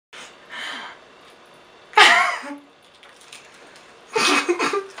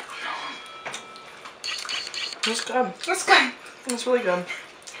It's good. It's good. It's really good.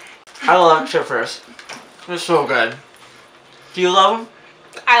 I love chippers. They're so good. Do you love them?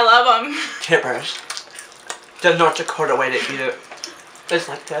 I love them. Chippers. The North Dakota way to eat it. It's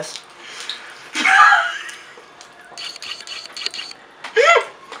like this.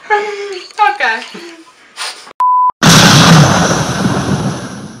 Okay.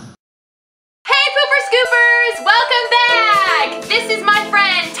 Hey Pooper Scoopers! Welcome back! This is my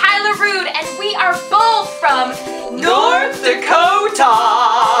friend Tyler Rood and we are both from North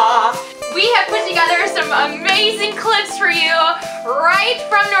Dakota! We have put together some amazing clips for you right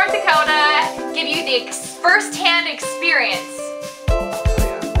from North Dakota. Give you the first-hand experience.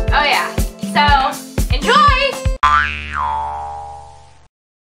 Oh yeah. So, enjoy!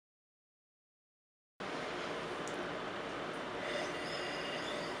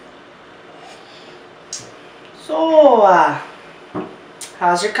 So,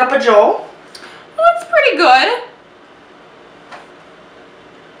 how's your cup of joe? Well, it's pretty good.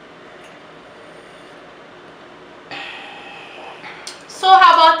 So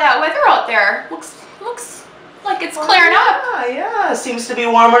how about that weather out there? Looks like it's clearing up. Yeah, seems to be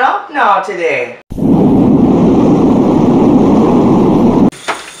warming up now today.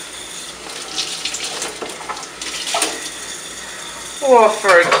 Oh,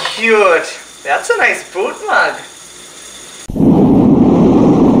 for cute. That's a nice boot mug.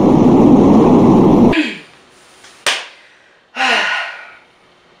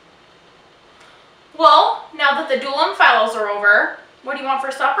 Well, now that the dueling finals are over, what do you want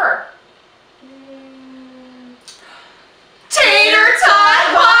for supper? Tater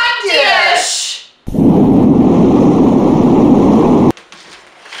tot hot dish!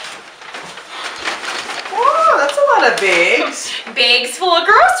 Whoa, that's a lot of bags. Bags full of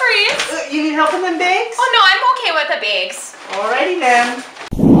groceries. You need help in them bags? Oh no, I'm okay with the bags. Alrighty then.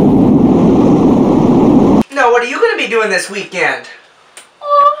 Now, what are you going to be doing this weekend?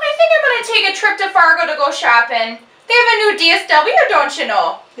 Oh, I think I'm going to take a trip to Fargo to go shopping. They have a new DSW, don't you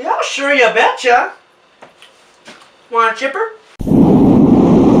know? Yeah, sure, you betcha. Want a chipper?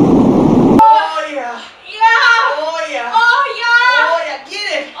 Oh yeah. Yeah. Oh yeah. Oh yeah. Oh yeah, get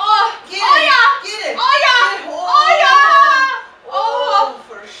it. Oh. Get Oh it. yeah. Get it. Oh yeah. Get it. Oh yeah. Oh,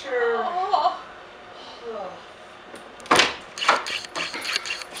 for sure. Oh. Oh.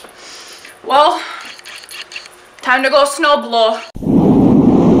 Well, time to go snow blow.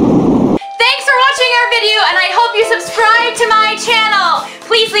 Thanks for watching our video, and I hope you subscribe to my channel.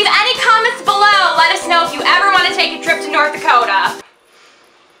 Please leave any comments below. Let us know if you ever want to take a trip to North Dakota.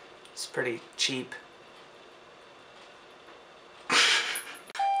 It's pretty cheap.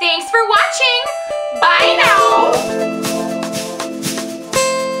 Thanks for watching. Bye now.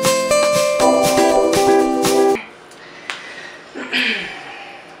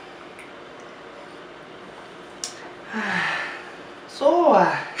 So,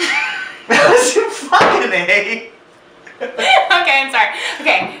 that's your fucking A. Okay, I'm sorry.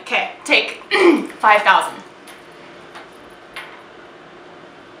 Okay, take 5,000.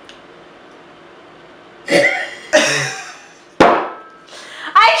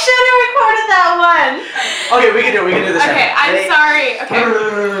 I should have recorded that one. Okay, we can do this. Okay, I'm sorry. Okay.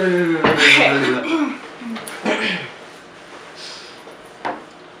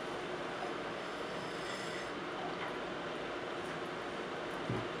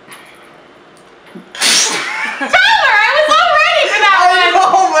 Tyler, I was all ready for that one. I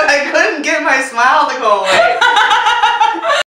know, but I couldn't get my smile to go away.